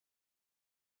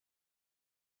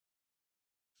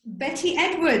Betty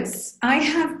Edwards, I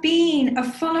have been a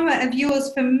follower of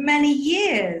yours for many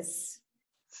years.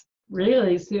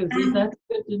 Really, Susie, And, that's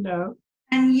good to know.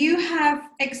 and you have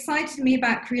excited me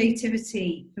about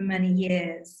creativity for many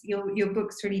years. Your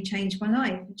books really changed my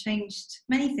life and changed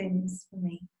many things for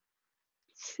me.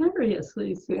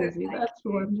 Seriously, So Susie, thank that's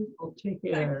you. wonderful to Thank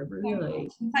hear, you so really.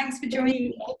 much. And thanks for Have joining you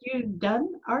me. have you done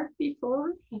art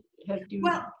before? Have you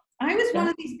Well, I was one done?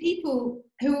 of these people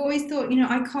who always thought,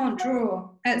 I can't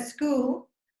draw. At school,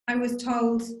 I was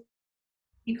told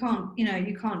you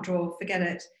can't draw, forget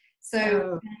it.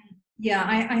 So Oh, yeah,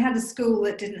 I had a school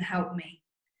that didn't help me.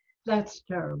 that's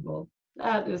terrible.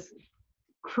 That is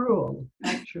cruel,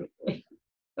 actually.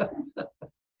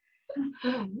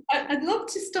 I'd love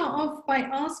to start off by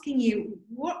asking you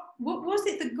what was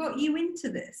it that got you into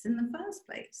this in the first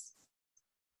place?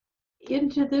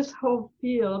 Into this whole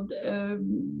field,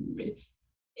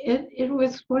 it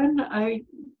was when I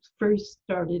first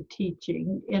started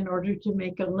teaching in order to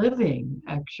make a living,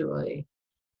 actually.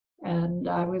 And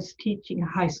I was teaching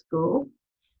high school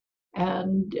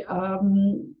and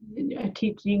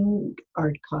teaching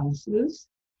art classes.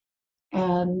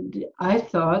 And I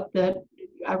thought that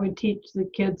I would teach the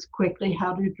kids quickly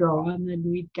how to draw, and then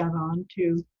we'd get on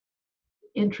to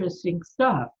interesting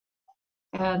stuff.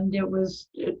 And it was,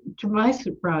 to my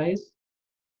surprise,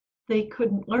 they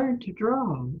couldn't learn to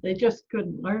draw. They just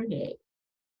couldn't learn it.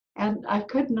 And I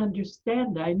couldn't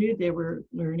understand it. I knew they were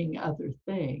learning other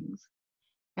things,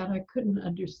 and I couldn't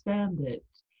understand it.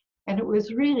 And it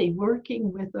was really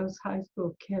working with those high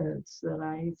school kids that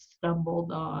I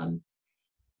stumbled on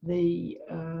the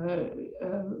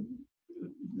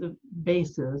the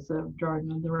basis of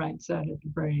drawing on the right side of the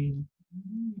brain,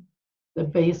 the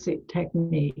basic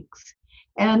techniques.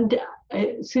 And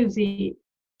Susie,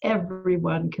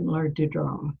 everyone can learn to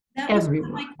draw. That was one of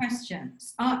Everyone. my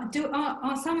questions.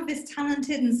 Are some of us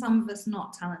talented and some of us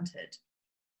not talented?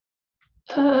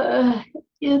 Uh,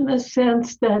 in the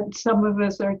sense that some of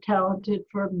us are talented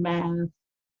for math,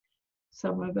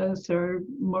 some of us are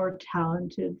more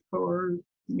talented for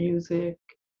music,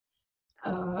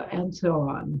 and so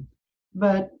on.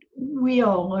 But we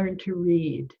all learn to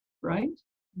read, right?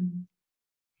 Mm-hmm.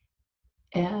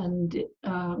 And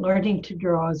learning to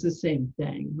draw is the same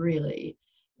thing, really.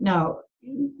 Now,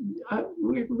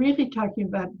 we're really talking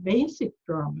about basic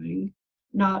drawing,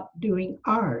 not doing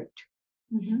art,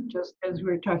 Mm-hmm. just as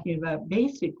we're talking about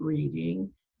basic reading,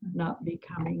 Mm-hmm. not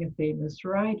becoming a famous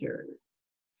writer.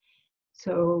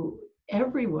 So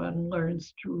everyone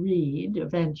learns to read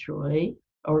eventually,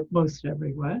 or most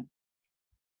everyone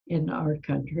in our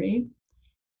country,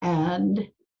 and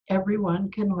everyone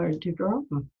can learn to draw.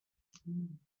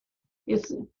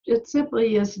 It's, it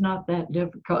simply is not that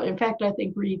difficult. In fact, I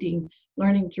think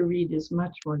learning to read is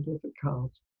much more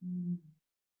difficult.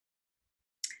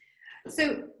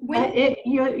 So when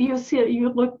You see, you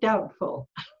look doubtful.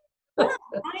 well,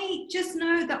 I just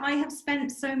know that I have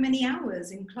spent so many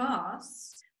hours in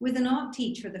class with an art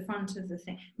teacher at the front of the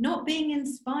thing, not being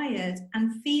inspired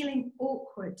and feeling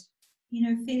awkward,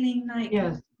 feeling like, oh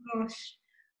Yes, gosh,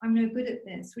 I'm no good at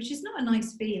this, which is not a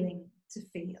nice feeling to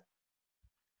feel.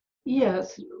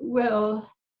 yes. Well,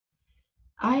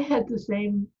 I had the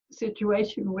same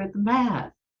situation with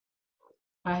math.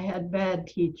 I had bad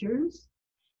teachers,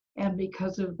 and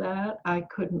because of that, I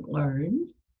couldn't learn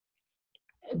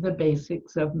the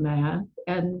basics of math.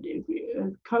 And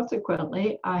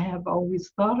consequently, I have always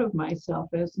thought of myself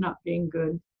as not being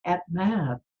good at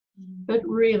math. But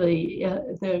really,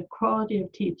 the quality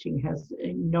of teaching has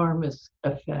enormous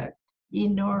effect,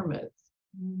 enormous.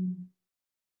 Mm.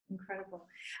 Incredible.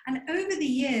 And over the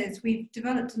years, we've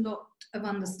developed a lot of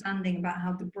understanding about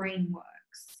how the brain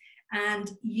works. And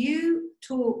you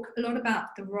talk a lot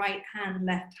about the right hand,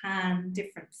 left hand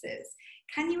differences.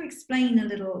 Can you explain a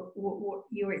little what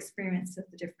your experience of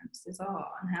the differences are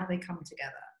and how they come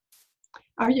together?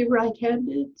 Are you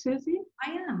right-handed, Susie?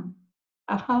 I am.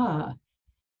 Aha.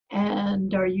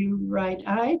 And are you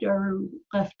right-eyed or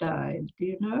left-eyed? Do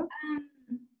you know?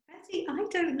 Betty, I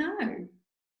don't know.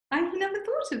 I've never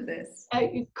thought of this.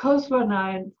 Close one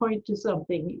eye and point to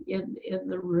something in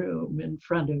the room in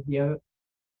front of you.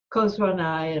 Close one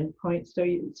eye and point so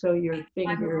your I'm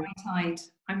finger. right-eyed.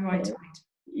 I'm right-eyed.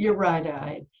 You're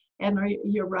right-eyed, and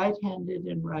you're right-handed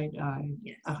and right-eyed.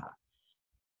 Yes.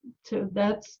 So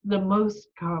that's the most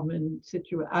common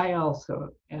situation. I also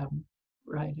am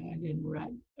right-eyed and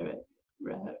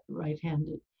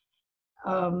right-handed.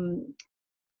 Um,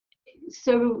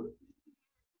 so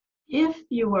if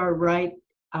you are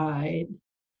right-eyed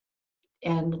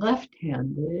and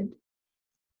left-handed,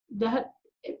 that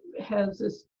has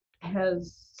this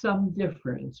has some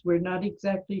difference. We're not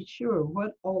exactly sure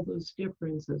what all those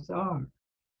differences are.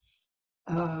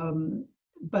 Um,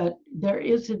 but there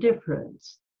is a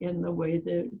difference in the way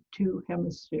the two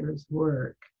hemispheres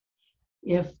work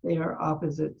if they are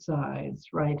opposite sides,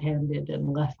 right-handed and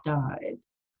left-eyed.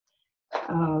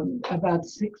 About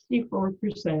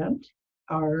 64%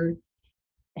 are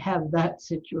have that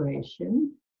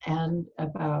situation, and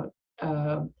about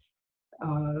uh,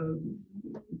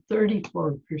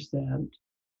 34%,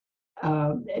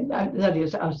 and that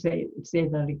is, I'll say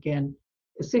that again,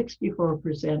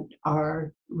 64%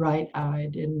 are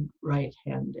right-eyed and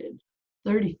right-handed,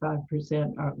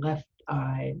 35% are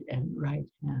left-eyed and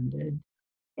right-handed,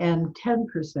 and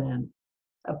 10%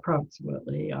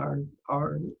 approximately uh,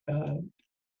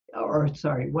 or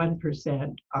sorry,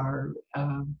 1% are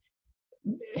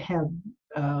have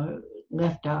uh,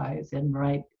 left eyes and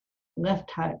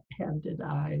left-handed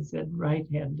eyes and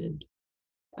right-handed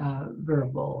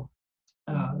verbal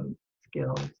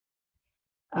skills.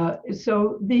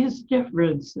 So these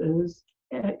differences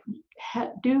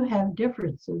do have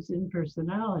differences in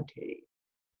personality.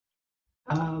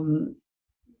 Um,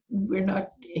 we're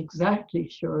not exactly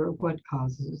sure what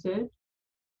causes it,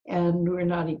 and we're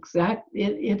not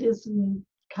it isn't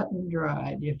cut and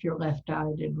dried. If you're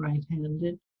left-eyed and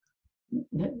right-handed,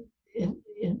 it,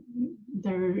 it,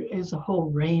 there is a whole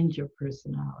range of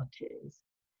personalities.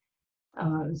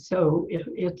 So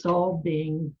it's all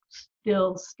being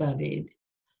still studied,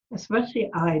 especially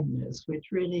eyedness, which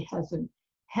really hasn't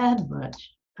had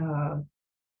much uh,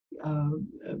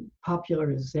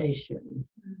 popularization.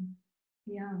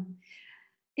 Yeah.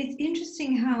 It's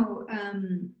interesting how,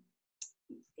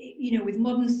 you know, with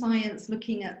modern science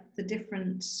looking at the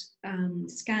different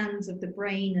scans of the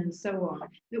brain and so on,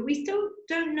 that we still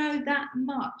don't know that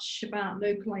much about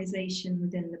localization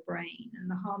within the brain and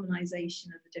the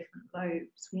harmonization of the different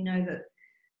lobes. We know that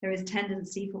there is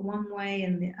tendency for one way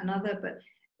and another, but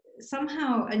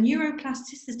somehow a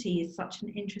neuroplasticity is such an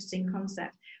interesting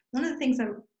concept. One of the things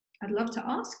I'd love to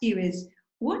ask you is,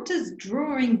 what does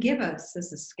drawing give us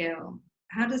as a skill?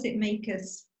 How does it make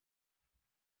us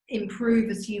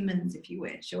improve as humans, if you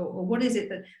wish, or what is it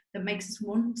that makes us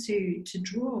want to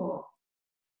draw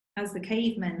as the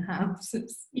cavemen have?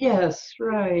 Yes,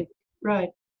 right, right.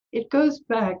 It goes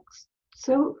back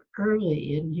so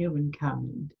early in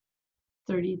humankind,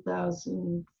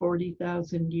 30,000,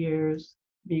 40,000 years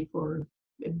before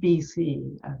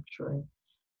BC, actually.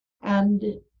 And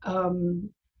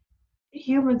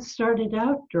humans started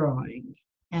out drawing,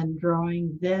 and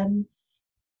drawing then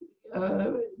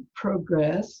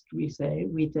progressed, we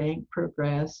think,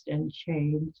 progressed and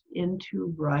changed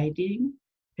into writing.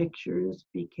 Pictures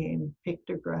became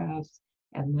pictographs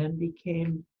and then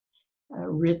became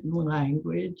written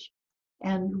language.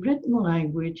 And written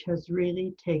language has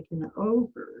really taken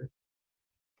over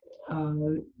uh,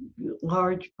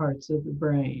 large parts of the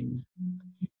brain.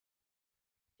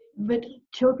 But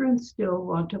children still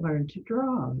want to learn to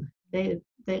draw. They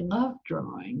love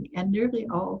drawing, and nearly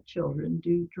all children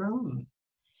do draw.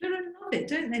 Children love it,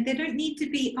 don't they? They don't need to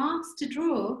be asked to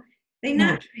draw. They No,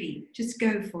 naturally just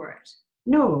go for it.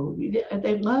 no,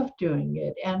 they love doing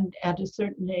it. And at a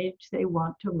certain age, they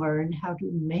want to learn how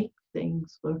to make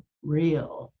things look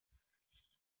real.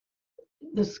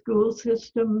 The school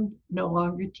system no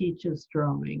longer teaches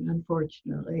drawing,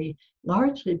 unfortunately,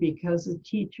 largely because the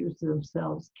teachers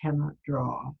themselves cannot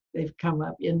draw. They've come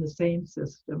up in the same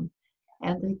system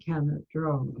and they cannot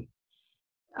draw.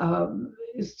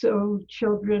 So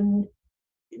children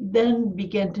then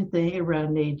begin to think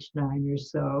around age 9 or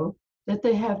so that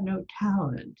they have no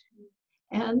talent.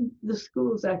 And the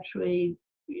schools actually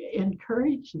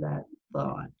encourage that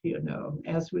thought,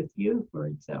 as with you, for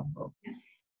example.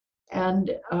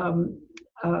 And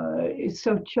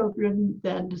so children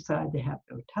then decide they have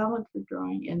no talent for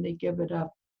drawing and they give it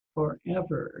up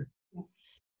forever.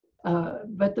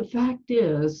 But the fact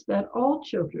is that all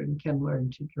children can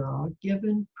learn to draw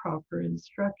given proper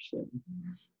instruction,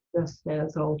 just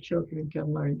as all children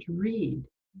can learn to read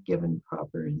given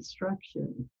proper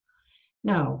instruction.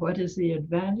 Now, what is the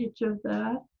advantage of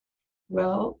that?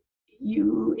 Well,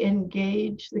 you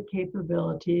engage the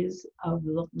capabilities of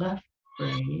the left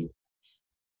brain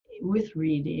with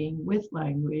reading, with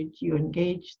language. You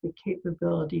engage the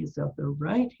capabilities of the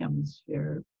right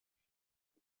hemisphere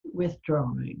with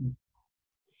drawing.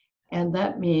 And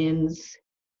that means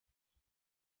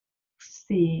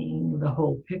seeing the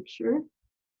whole picture,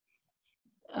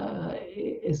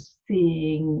 is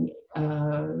seeing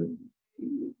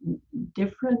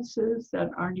differences that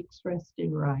aren't expressed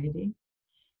in writing,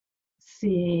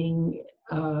 seeing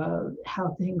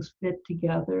how things fit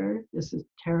together. This is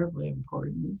terribly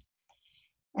important.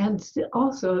 and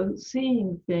also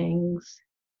seeing things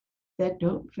that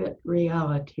don't fit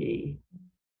reality.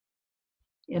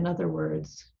 In other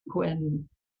words, when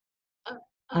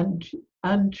un-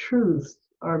 untruths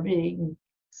are being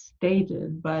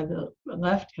stated by the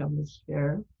left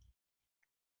hemisphere,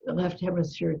 the left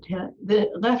hemisphere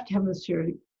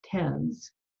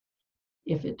tends,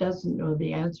 if it doesn't know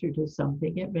the answer to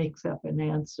something, it makes up an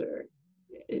answer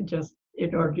just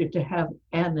in order to have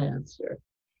an answer.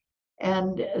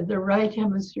 And the right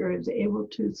hemisphere is able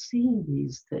to see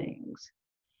these things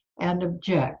and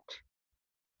object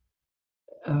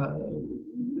uh,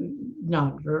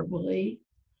 non-verbally,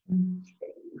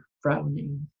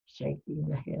 frowning, shaking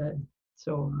the head,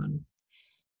 so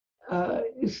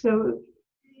on. So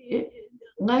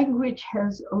language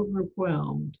has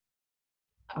overwhelmed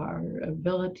our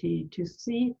ability to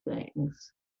see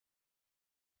things,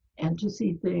 and to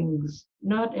see things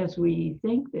not as we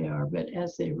think they are, but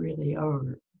as they really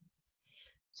are.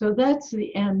 So that's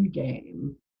the end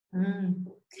game. Mm.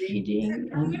 Reading.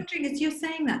 So I'm wondering, as you're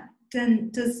saying that,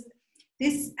 then does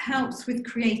this helps with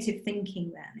creative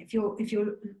thinking then? If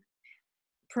you're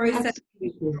processing,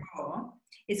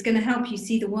 it's going to help you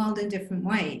see the world in different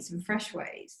ways, in fresh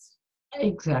ways.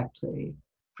 Exactly,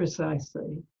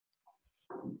 precisely.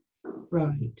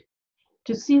 Right.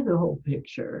 To see the whole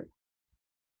picture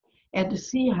and to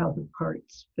see how the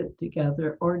parts fit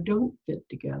together or don't fit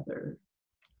together.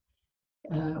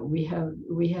 We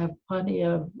have plenty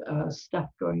of stuff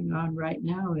going on right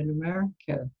now in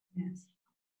America. Yes.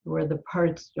 Where the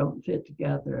parts don't fit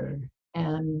together,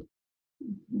 and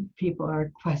people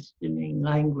are questioning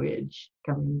language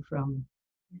coming from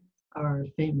our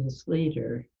famous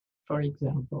leader, for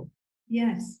example.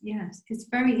 Yes, yes. It's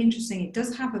very interesting. It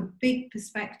does have a big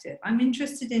perspective. I'm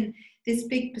interested in this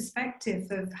big perspective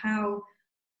of how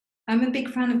I'm a big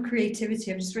fan of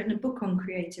creativity. I've just written a book on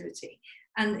creativity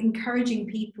and encouraging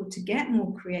people to get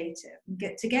more creative,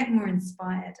 get more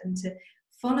inspired, and to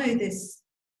follow this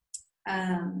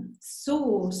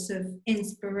source of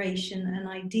inspiration and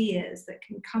ideas that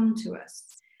can come to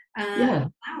us and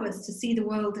allow us to see the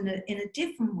world in a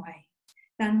different way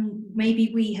than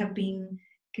maybe we have been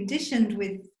conditioned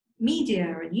with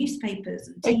media and newspapers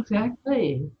and TV.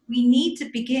 Exactly. We need to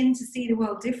begin to see the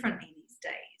world differently these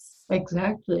days.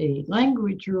 Exactly.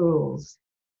 Language rules.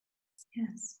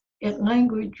 Yes.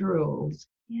 Language rules.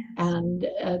 Yes. And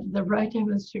the right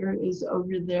hemisphere is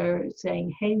over there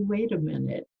saying, hey, wait a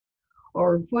minute.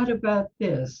 Or what about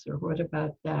this? Or what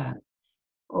about that?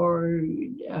 Or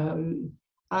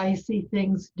I see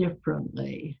things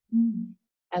differently.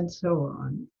 And so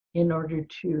on, in order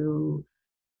to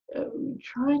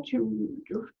try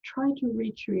to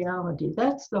reach reality.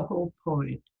 That's the whole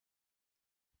point.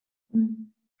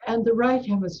 And the right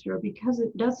hemisphere, because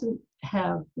it doesn't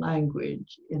have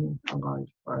language in a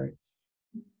large part,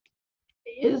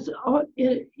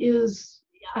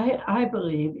 I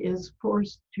believe, is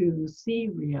forced to see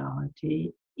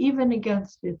reality even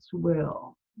against its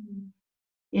will.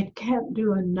 It can't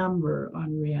do a number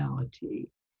on reality.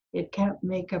 It can't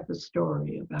make up a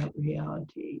story about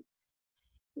reality.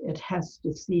 It has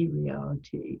to see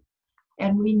reality.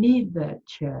 And we need that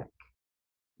check.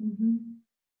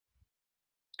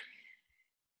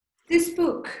 This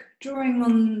book, Drawing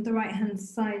on the Right-Hand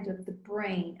Side of the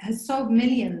Brain, has sold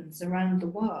millions around the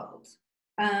world.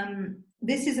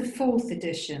 This is a 4th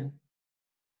edition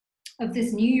of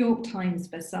this New York Times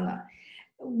bestseller.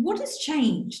 What has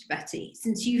changed, Betty,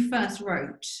 since you first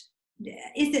wrote?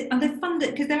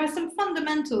 Because there are some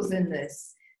fundamentals in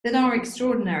this that are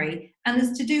extraordinary, and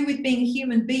is to do with being a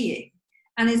human being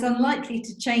and is unlikely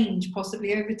to change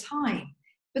possibly over time.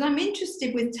 But I'm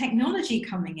interested with technology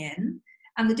coming in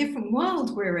and the different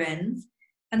world we're in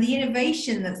and the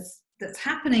innovation that's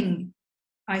happening,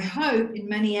 I hope, in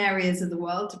many areas of the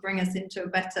world to bring us into a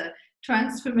better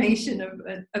transformation of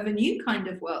a new kind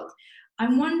of world.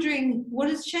 I'm wondering what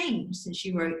has changed since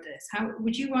you wrote this. How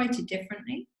would you write it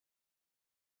differently?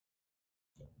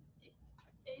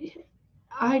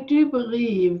 I do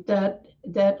believe that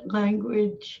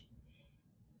language,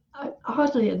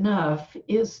 oddly enough,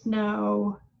 is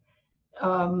now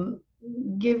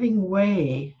giving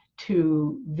way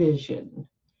to vision.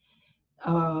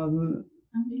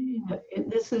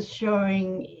 This is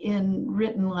showing in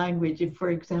written language, for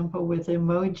example, with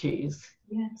emojis.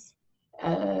 Yes.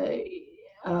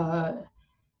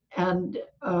 And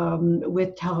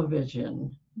with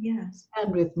television. Yes.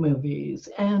 And with movies,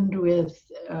 and with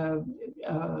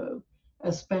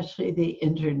especially the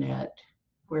internet,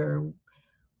 where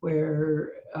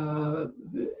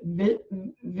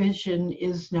vision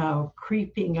is now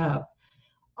creeping up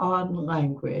on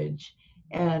language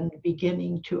and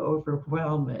beginning to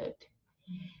overwhelm it.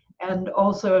 And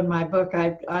also in my book,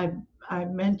 I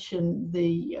mentioned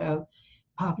the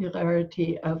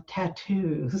popularity of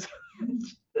tattoos.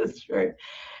 It's very,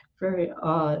 very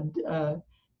odd,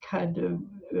 kind of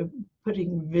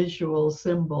putting visual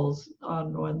symbols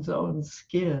on one's own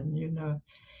skin, you know.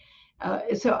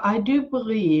 So I do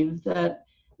believe that,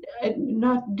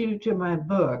 not due to my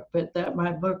book, but that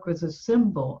my book was a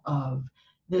symbol of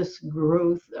this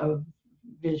growth of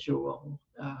visual,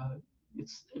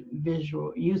 it's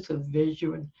visual use of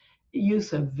vision,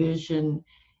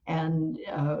 and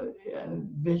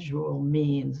visual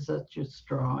means such as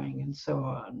drawing and so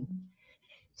on.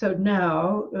 So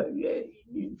now,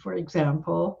 for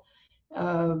example,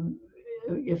 um,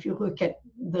 if you look at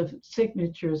the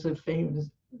signatures of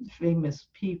famous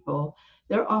people,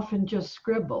 they're often just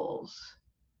scribbles.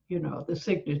 You know, the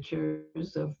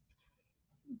signatures of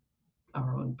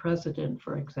our own president,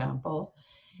 for example,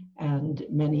 and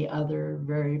many other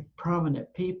very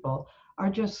prominent people are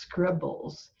just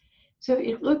scribbles. So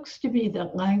it looks to me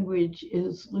that language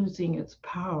is losing its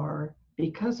power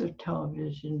because of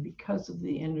television, because of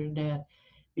the internet,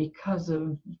 because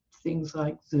of things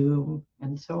like Zoom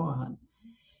and so on.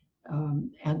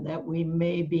 And that we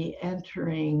may be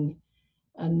entering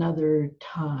another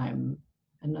time,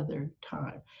 another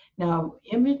time. Now,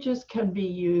 images can be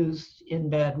used in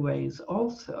bad ways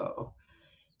also.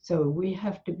 So we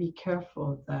have to be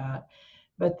careful of that.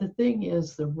 But the thing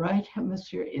is, the right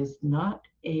hemisphere is not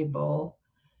able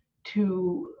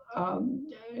um,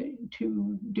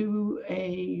 to do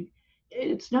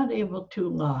it's not able to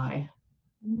lie.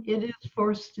 It is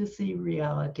forced to see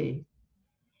reality.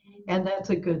 And that's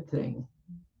a good thing.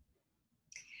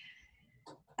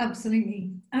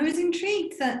 Absolutely. I was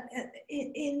intrigued that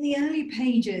in the early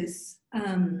pages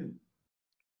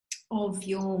of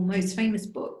your most famous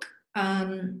book,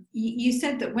 you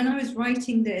said that when I was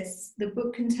writing this, the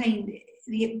book contained,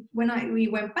 we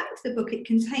went back to the book, it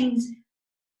contained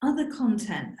other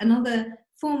content, another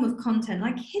form of content,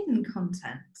 like hidden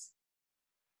content.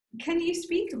 Can you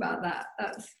speak about that?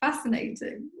 That's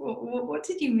fascinating. What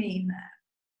did you mean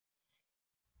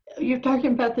there? You're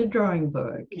talking about the drawing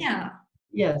book. Yeah.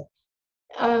 Yes.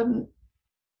 Um,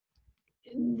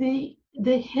 the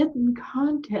hidden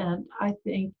content, I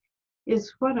think,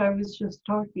 is what I was just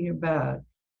talking about.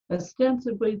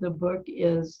 Ostensibly, the book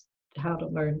is how to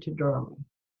learn to draw,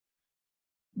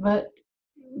 but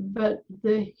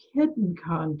the hidden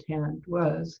content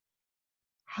was,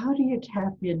 how do you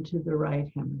tap into the right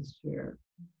hemisphere?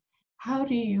 How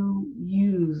do you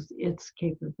use its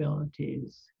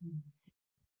capabilities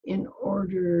in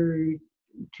order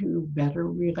to better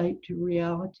relate to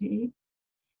reality,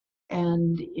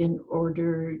 and in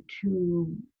order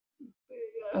to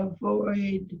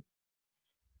avoid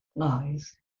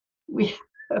lies? We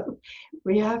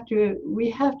we have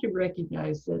to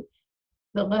recognize that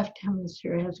the left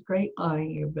hemisphere has great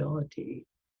lying ability.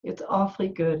 It's awfully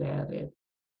good at it,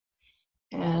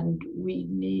 and we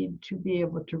need to be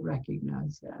able to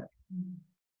recognize that.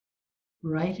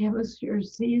 Right hemisphere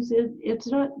sees it. It's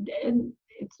not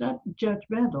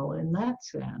judgmental in that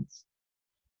sense.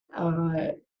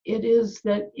 It is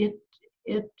that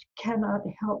it cannot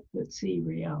help but see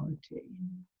reality,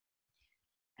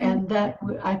 and that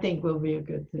I think will be a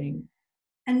good thing.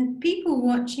 And people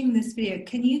watching this video,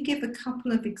 can you give a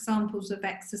couple of examples of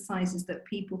exercises that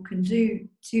people can do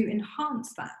to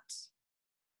enhance that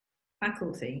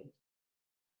faculty?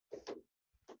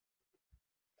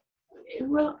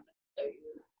 Well,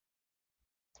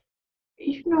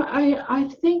 you know, I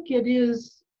think it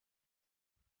is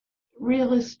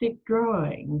realistic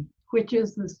drawing, which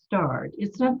is the start.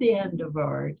 It's not the end of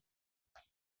art.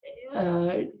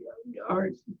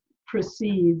 Art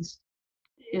proceeds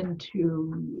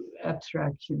into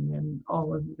abstraction and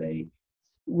all of the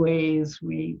ways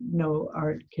we know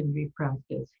art can be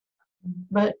practiced.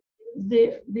 But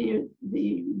the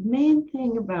main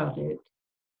thing about it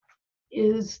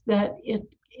is that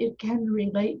it can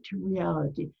relate to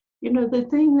reality. You know, the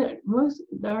thing that most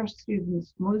our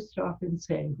students most often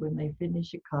say when they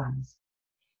finish a class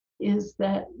is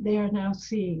that they are now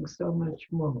seeing so much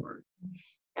more.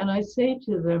 And I say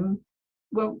to them,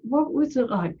 well, what was it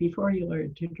like before you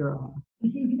learned to draw?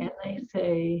 And they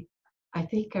say, I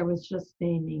think I was just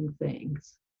naming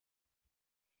things.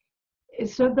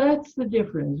 So that's the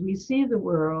difference. We see the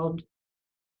world,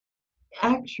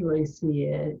 actually see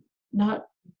it, not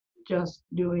just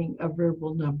doing a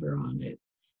verbal number on it.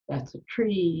 That's a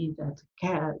tree, that's a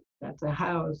cat, that's a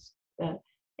house,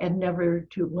 and never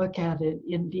to look at it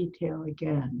in detail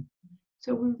again.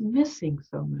 So we're missing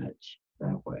so much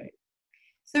that way.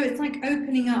 So it's like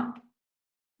opening up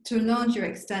to a larger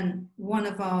extent, one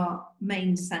of our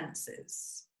main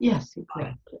senses. Yes,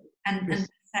 exactly. And Yes.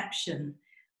 perception,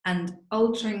 and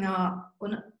altering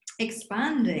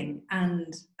expanding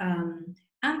and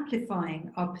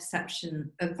amplifying our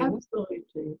perception of the world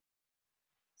Absolutely.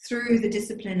 through the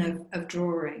discipline of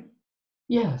drawing.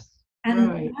 Yes, And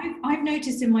right. I've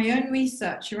noticed in my own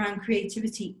research around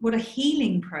creativity what a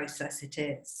healing process it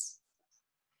is.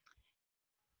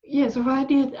 Yes, why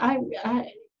did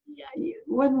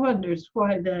one wonders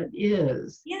why that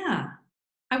is. Yeah.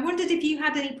 I wondered if you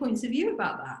had any points of view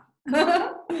about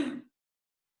that.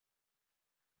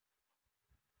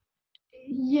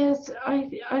 Yes, I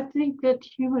think that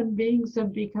human beings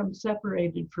have become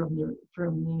separated from the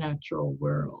natural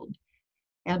world.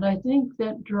 And I think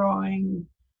that drawing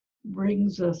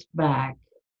brings us back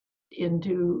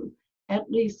into at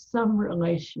least some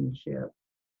relationship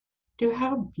to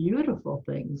how beautiful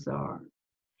things are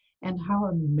and how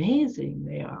amazing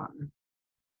they are.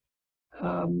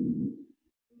 Um,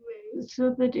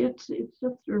 so that it's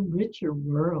just a richer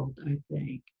world, I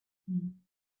think.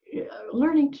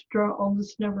 Learning to draw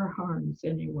almost never harms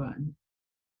anyone.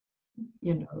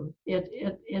 You know,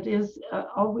 it is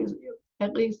always,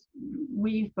 at least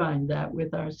we find that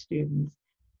with our students,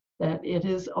 that it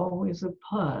is always a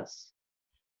plus.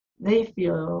 They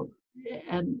feel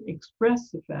and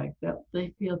express the fact that they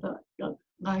feel that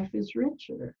life is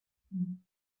richer,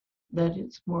 that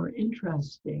it's more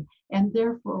interesting, and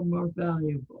therefore more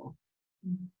valuable.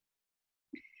 And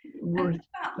Worth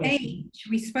about taking. age,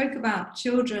 we spoke about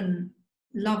children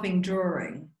loving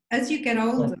drawing. As you get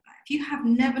older, if you have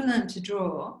never learned to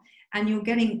draw and you're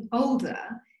getting older,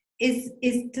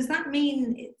 does that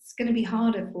mean it's going to be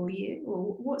harder for you,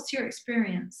 or what's your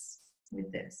experience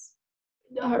with this?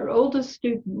 Our oldest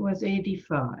student was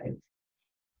 85,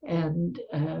 and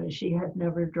she had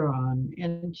never drawn,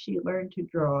 and she learned to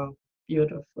draw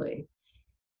beautifully.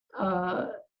 Uh,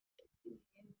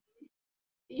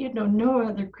 no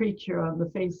other creature on the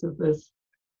face of this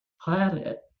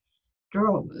planet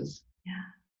draws.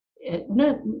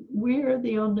 We're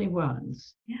the only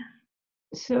ones. Yeah.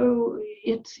 So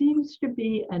it seems to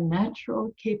be a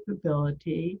natural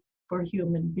capability for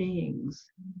human beings,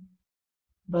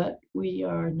 but we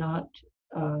are not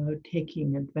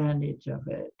taking advantage of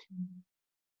it.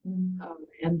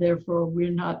 And therefore,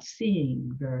 we're not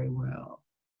seeing very well.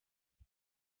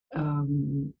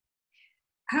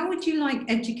 How would you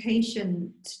like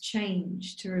education to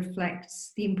change to reflect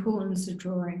the importance of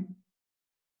drawing?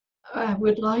 I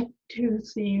would like to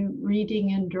see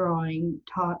reading and drawing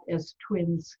taught as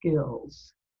twin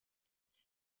skills.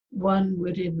 One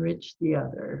would enrich the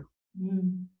other.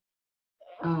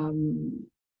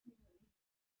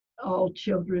 All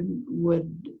children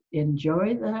would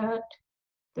enjoy that.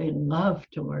 They love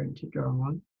to learn to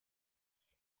draw.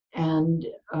 And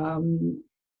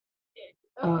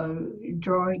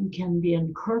drawing can be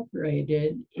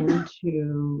incorporated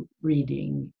into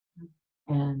reading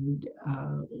and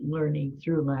learning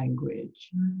through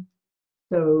language.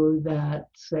 So that,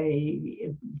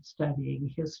 say, studying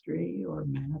history or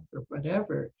math or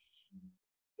whatever,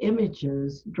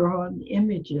 drawn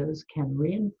images can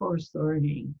reinforce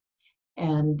learning,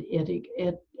 and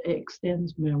it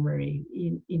extends memory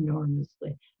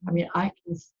enormously. I mean, I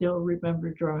can still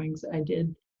remember drawings I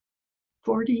did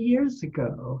 40 years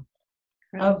ago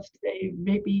of, say,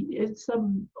 maybe it's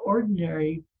some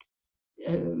ordinary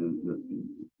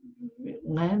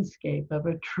landscape of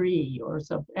a tree or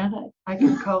something, and I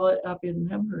can call it up in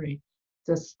memory.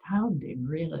 It's astounding,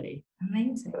 really.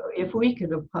 Amazing. So if we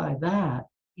could apply that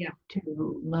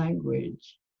to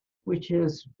language, which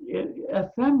is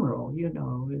ephemeral, it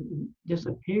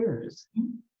disappears.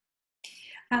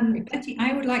 Betty,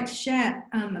 I would like to share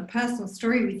a personal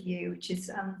story with you, which is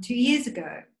 2 years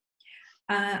ago.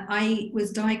 I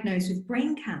was diagnosed with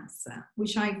brain cancer,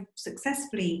 which I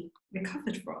successfully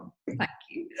recovered from. Thank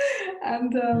you.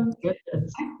 And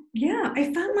I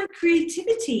found my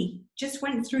creativity just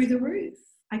went through the roof.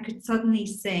 I could suddenly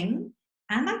sing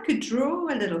and I could draw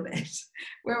a little bit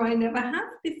where I never have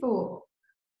before.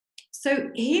 So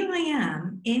here I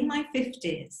am in my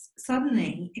 50s,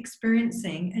 suddenly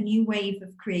experiencing a new wave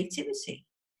of creativity.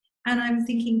 And I'm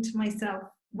thinking to myself,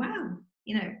 wow,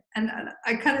 and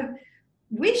I kind of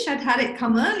wish I'd had it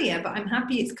come earlier, but I'm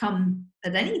happy it's come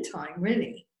at any time,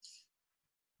 really.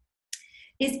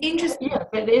 It's interesting. Yeah,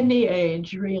 at any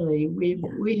age, really,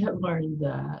 we have learned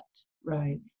that,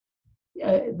 right?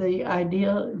 The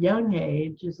ideal young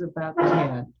age is about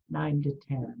 10, 9 to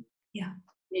 10. Yeah.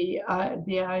 The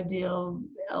ideal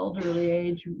elderly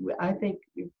age, I think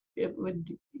it would,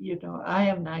 I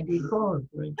am 94,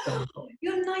 for example.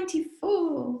 You're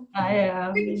 94.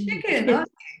 I Big am, chicken,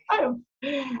 aren't I am,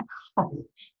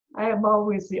 I am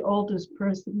always the oldest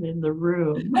person in the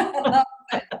room,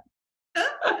 you?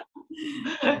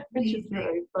 which is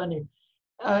very funny.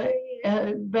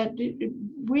 But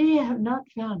we have not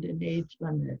found an age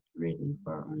limit really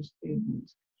for our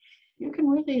students. You can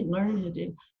really learn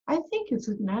it. I think it's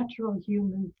a natural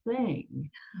human thing,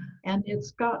 and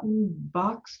it's gotten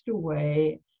boxed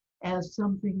away as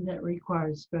something that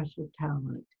requires special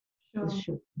talent. This Sure.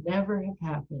 should never have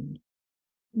happened.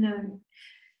 No.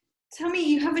 Tell me,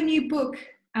 you have a new book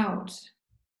out.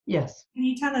 Yes, Can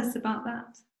you tell us about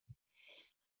that?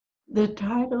 the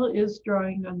title is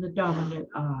Drawing on the Dominant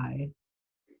Eye,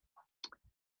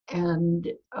 and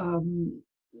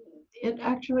it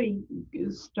actually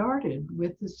started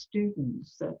with the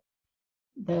students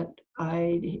that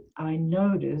I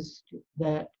noticed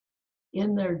that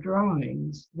in their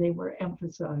drawings they were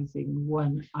emphasizing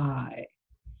one eye,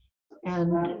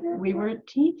 and we weren't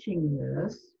teaching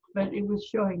this, but it was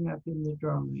showing up in the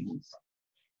drawings.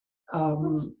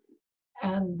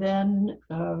 And then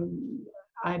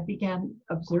I began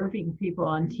observing people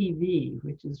on TV,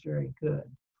 which is very good,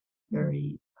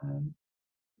 very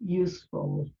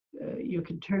useful. You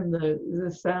can turn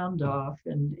the sound off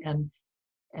and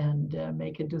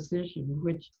make a decision,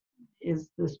 which is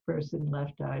this person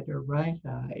left-eyed or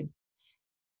right-eyed.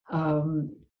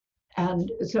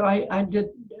 And so I did.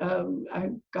 I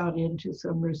got into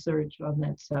some research on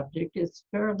that subject. It's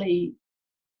fairly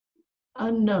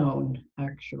unknown,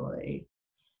 actually,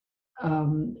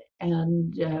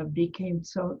 and became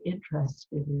so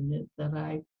interested in it that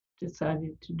I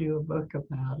decided to do a book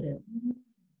about it.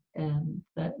 And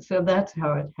so that's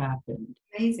how it happened.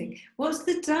 Amazing. What's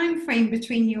the time frame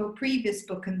between your previous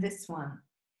book and this one?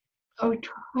 Oh,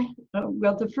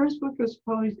 well, the first book was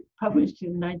published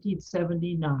in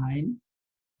 1979,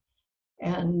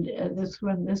 and this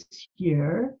one this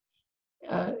year.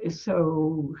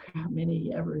 So how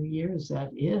many ever years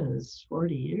that is?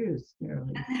 40 years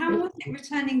nearly. And how was it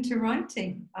returning to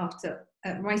writing after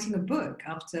writing a book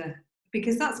after?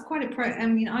 Because that's quite a I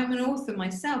mean, I'm an author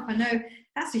myself. I know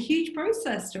that's a huge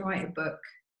process to write a book.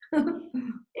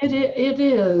 It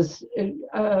is.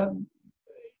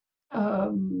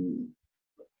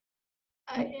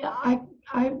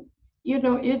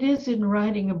 It is in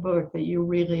writing a book that you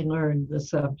really learn the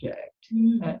subject.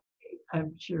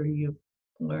 I'm sure you've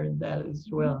learned that as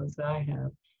well as I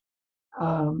have.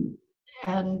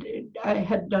 And I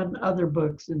had done other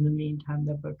books in the meantime,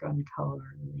 the book on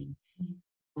coloring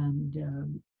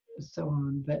and so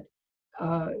on. But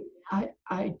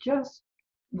I just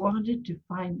wanted to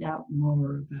find out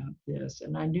more about this,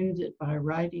 and I knew that by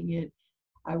writing it,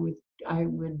 I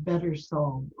would better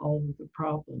solve all of the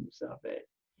problems of it.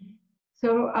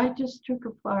 So I just took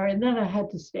a flyer, and then I had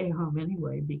to stay home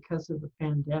anyway because of the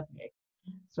pandemic.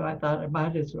 So I thought I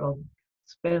might as well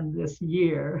spend this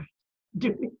year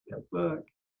doing a book.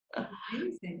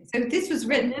 Amazing. So this was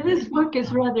written. And this book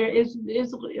is rather is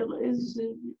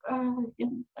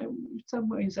in some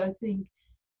ways I think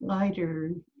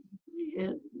lighter.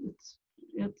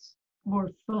 It's more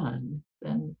fun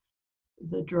than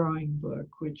the drawing book,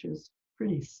 which is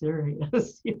pretty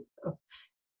serious,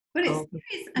 But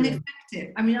it's an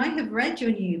effective. I mean, I have read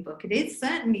your new book. It is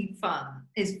certainly fun.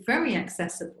 It's very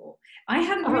accessible. I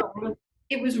hadn't read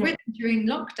it was written during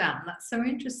lockdown. That's so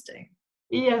interesting.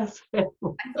 Yes. I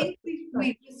think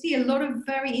we see a lot of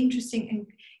very interesting, and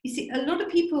you see a lot of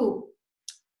people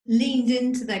leaned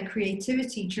into their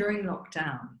creativity during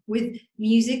lockdown with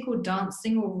music or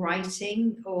dancing or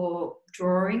writing or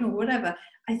drawing or whatever.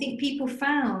 I think people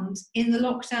found in the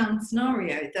lockdown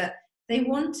scenario that they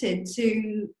wanted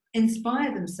to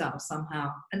inspire themselves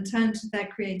somehow and turn to their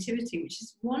creativity, which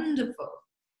is wonderful.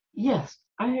 Yes,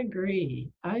 I agree.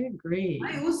 I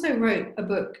also wrote a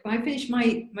book. I finished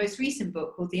my most recent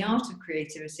book called The Art of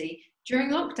Creativity during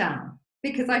lockdown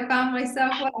because I found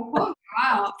myself, well, I can't go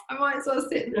out. I might as well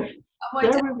sit at my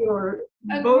desk. We were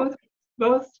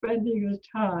both spending the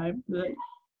time that,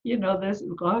 this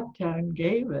lockdown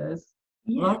gave us.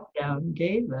 Lockdown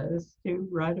gave us to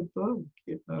write a book,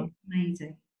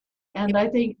 Amazing. And I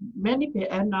think many people,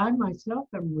 and I myself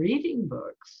am reading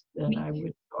books that I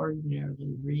would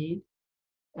ordinarily read.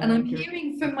 And I'm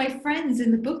hearing from my friends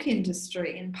in the book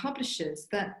industry and publishers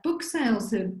that book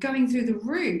sales are going through the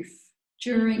roof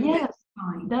during this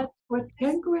time. That's what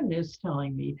Penguin is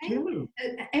telling me too.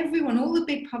 Everyone, all the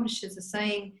big publishers are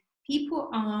saying people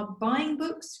are buying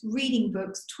books, reading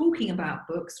books, talking about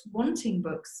books, wanting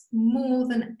books more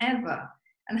than ever.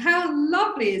 And how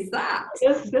lovely is that?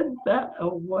 Isn't that a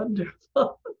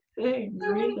wonderful thing,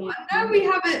 really. Now we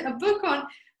have a book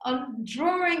on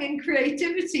drawing and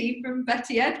creativity from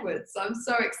Betty Edwards. I'm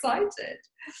so excited.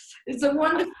 It's a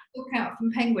wonderful book out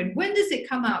from Penguin. When does it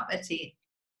come out, Betty?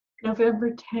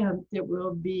 November 10th, it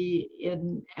will be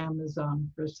in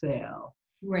Amazon for sale.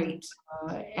 Great.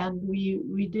 And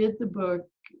we did the book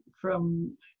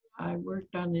from, I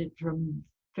worked on it from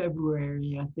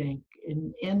February, I think,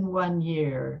 in 1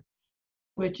 year,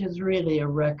 which is really a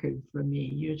record for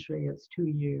me. Usually it's 2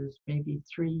 years, maybe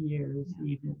 3 years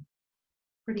even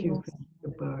Pretty to awesome. finish the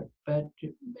book.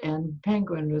 And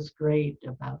Penguin was great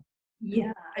about.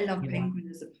 Yeah, I love Penguin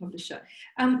as a publisher.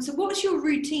 So what's your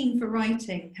routine for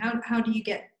writing? How do you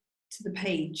get to the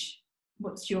page?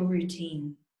 What's your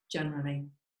routine generally?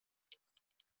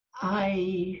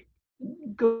 I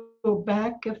go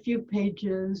back a few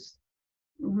pages,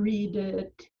 read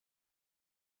it,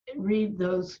 read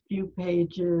those few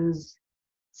pages,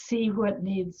 see what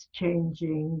needs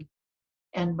changing,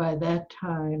 and by that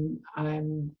time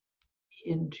I'm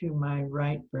into my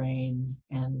right brain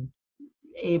and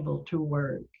able to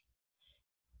work.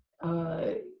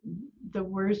 The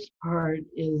worst part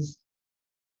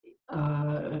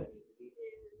uh,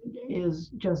 is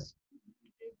just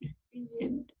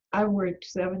I worked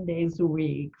 7 days a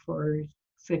week for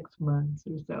 6 months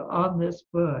or so on this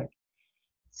book.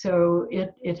 So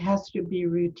it has to be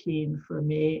routine for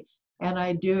me. And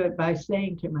I do it by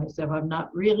saying to myself, I'm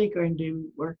not really going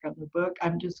to work on the book.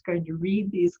 I'm just going to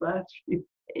read these last few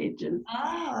pages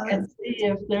and see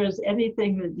if there's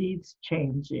anything that needs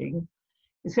changing.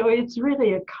 So it's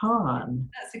really a con.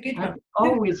 That's a good one. I'm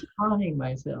always conning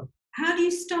myself. How do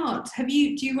you start? Do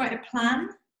you write a plan?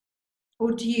 Or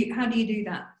how do you do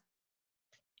that?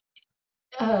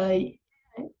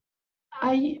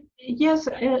 Yes,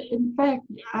 in fact,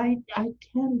 I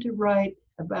tend to write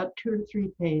about 2 or 3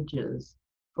 pages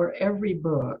for every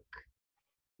book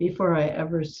before I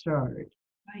ever start.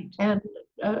 Right. And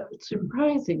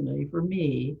surprisingly for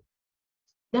me,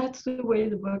 that's the way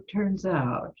the book turns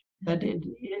out. That in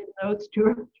those 2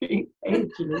 or 3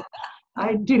 pages,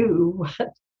 I do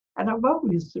what, and I'm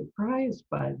always surprised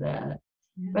by that.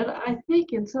 Yeah. But I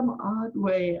think in some odd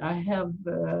way, I have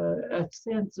a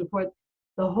sense of what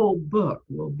the whole book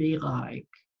will be like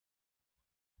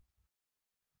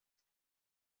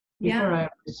before I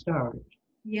ever start.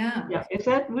 Yeah. Yeah. Is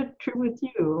that true with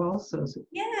you also?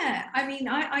 Yeah. I mean,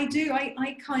 I do. I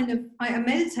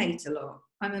meditate a lot.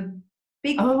 I'm a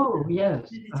big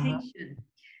meditation.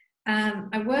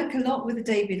 I work a lot with the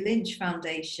David Lynch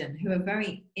Foundation, who are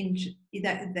very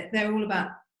they're all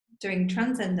about doing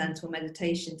transcendental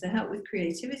meditation to help with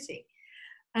creativity.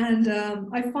 And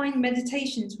I find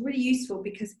meditations really useful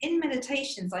because in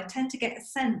meditations, I tend to get a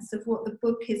sense of what the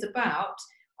book is about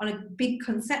on a big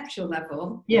conceptual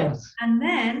level. Yes. And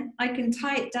then I can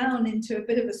tie it down into a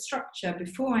bit of a structure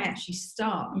before I actually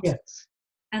start. Yes.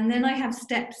 And then I have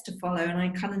steps to follow and I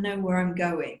kind of know where I'm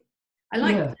going. I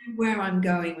like to know where I'm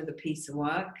going with a piece of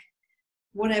work,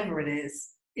 whatever it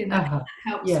is. That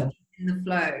helps me in the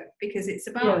flow because it's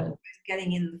about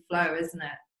getting in the flow, isn't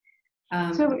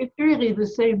it? So it's really the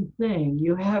same thing.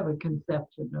 You have a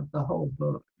conception of the whole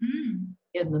book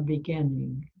in the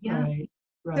beginning, right?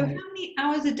 So how many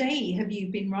hours a day have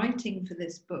you been writing for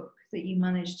this book that you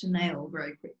managed to nail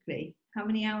very quickly? How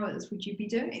many hours would you be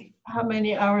doing? How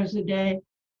many hours a day?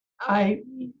 I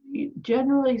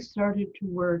generally started to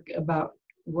work about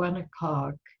 1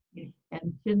 o'clock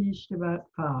and finished about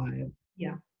 5.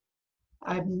 Yeah.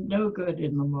 I'm no good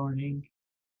in the morning.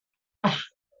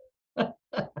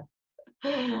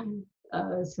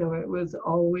 So it was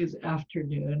always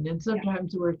afternoon and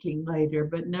sometimes working later,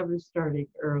 but never starting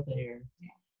earlier.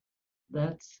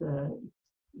 That's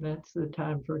the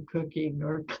time for cooking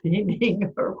or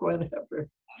cleaning or whatever.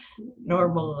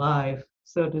 Normal life,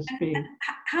 so to speak. And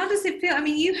how does it feel? I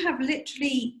mean, you have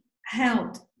literally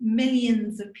helped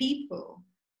millions of people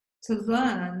to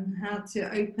learn how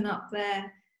to open up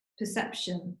their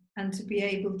perception and to be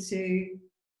able to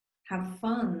have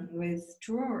fun with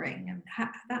drawing. And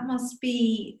that must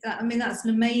be, I mean, that's an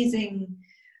amazing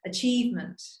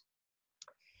achievement.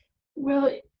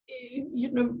 Well,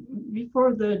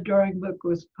 before the drawing book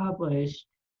was published,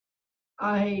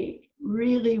 I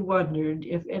really wondered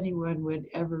if anyone would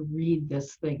ever read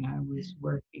this thing I was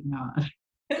working on.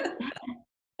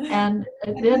 And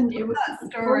then it was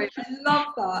that story. I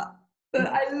love that.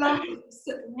 I love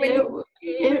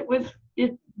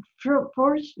it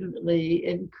fortunately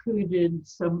included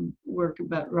some work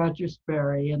about Roger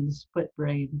Sperry and the split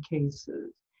brain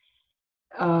cases.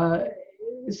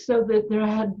 So that there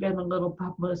had been a little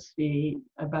publicity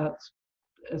about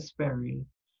Sperry.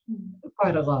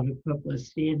 quite a lot of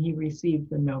publicity, and he received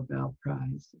the Nobel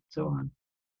Prize and so on.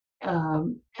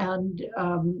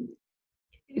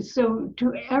 So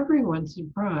to everyone's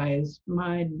surprise,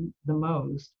 mine the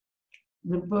most,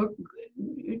 the book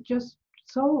just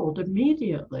sold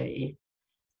immediately.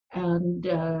 And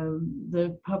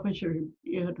the publisher,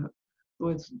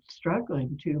 was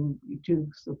struggling to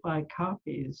supply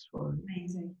copies for.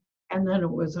 Amazing. And then it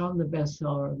was on the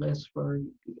bestseller list for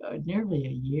nearly a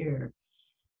year.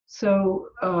 So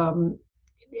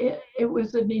it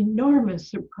was an enormous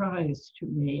surprise to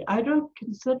me. I don't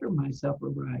consider myself a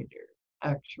writer,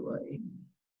 actually,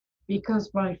 because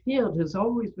my field has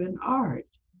always been art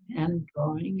and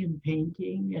drawing and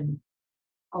painting and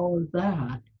all of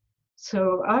that.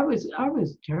 So I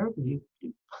was terribly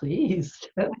pleased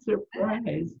and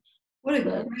surprised. What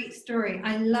a great story.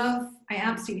 I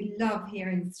absolutely love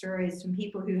hearing stories from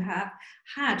people who have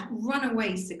had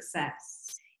runaway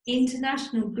success,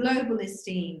 international global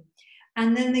esteem.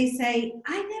 And then they say,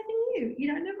 I never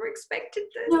knew, I never expected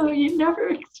this. No, you never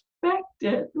expect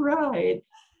it, right.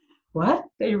 What?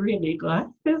 They really like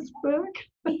this book?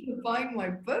 People buying my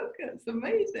book. That's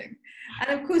amazing.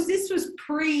 And of course, this was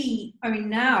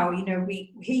now,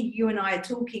 you and I are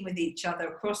talking with each other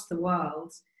across the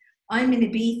world. I'm in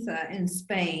Ibiza in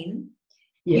Spain.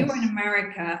 Yes. You're in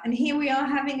America, and here we are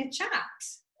having a chat.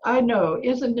 I know.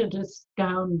 Isn't it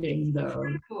astounding, though?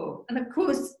 Incredible. And of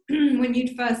course, when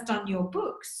you'd first done your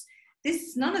books,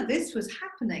 none of this was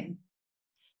happening.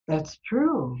 That's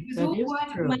true. It was all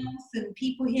word of mouth and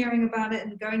people hearing about it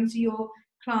and going to your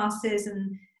classes,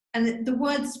 and the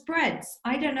word spreads.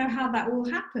 I don't know how that all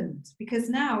happened, because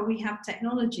now we have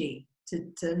technology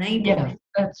to enable it. Yes,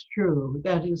 that's true.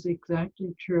 That is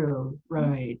exactly true.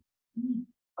 Right.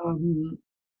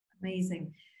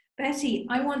 Amazing. Betty,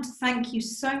 I want to thank you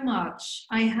so much.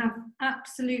 I have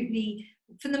absolutely,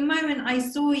 from the moment I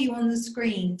saw you on the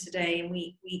screen today, and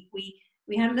we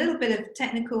had a little bit of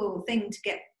technical thing to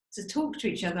get to talk to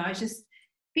each other, I was just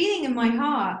feeling in my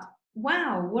heart,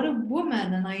 wow, what a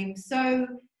woman. And I'm so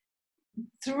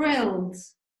thrilled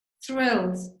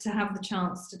to have the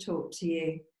chance to talk to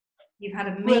you. You've had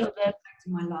a major impact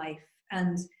in my life.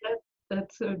 And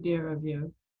that's so dear of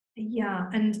you. Yeah,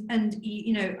 and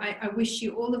I wish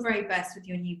you all the very best with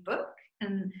your new book.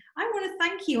 And I want to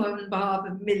thank you on behalf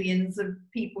of millions of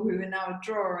people who are now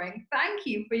drawing. Thank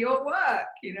you for your work,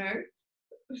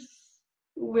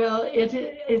 Well,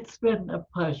 it's been a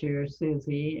pleasure,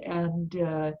 Susie, and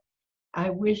I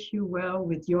wish you well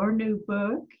with your new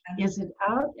book. Is it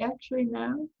out actually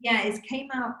now? Yeah, it came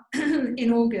out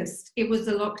in August. It was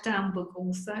a lockdown book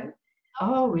also.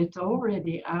 Oh, it's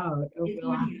already out. Oh, it's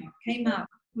already out. Came out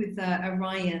with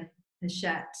Orion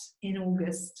Hachette in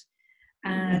August.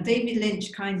 David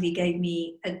Lynch kindly gave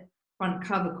me a front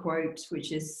cover quote,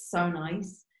 which is so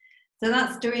nice. So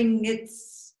that's doing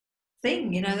its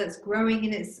thing, that's growing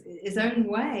in its own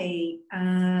way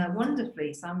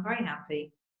wonderfully. So I'm very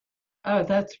happy. Oh,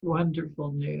 that's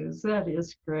wonderful news. That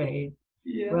is great.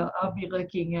 Yeah. Well, I'll be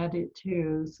looking at it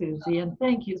too, Susie. And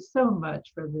thank you so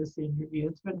much for this interview.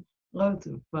 It's been loads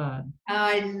of fun.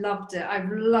 I loved it. I've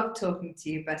loved talking to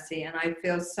you, Betty, and I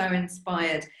feel so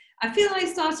inspired. I feel like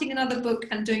starting another book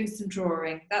and doing some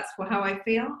drawing. That's how I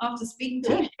feel after speaking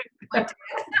to you.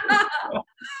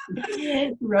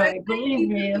 Right. Believe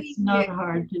me, it's not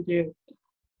hard to do.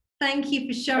 Thank you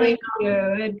for showing up. Thank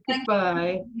you, and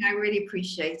goodbye. I really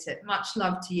appreciate it. Much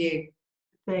love to you.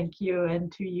 Thank you,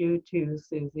 and to you too,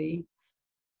 Susie.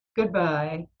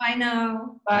 Goodbye. Bye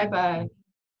now. Bye-bye.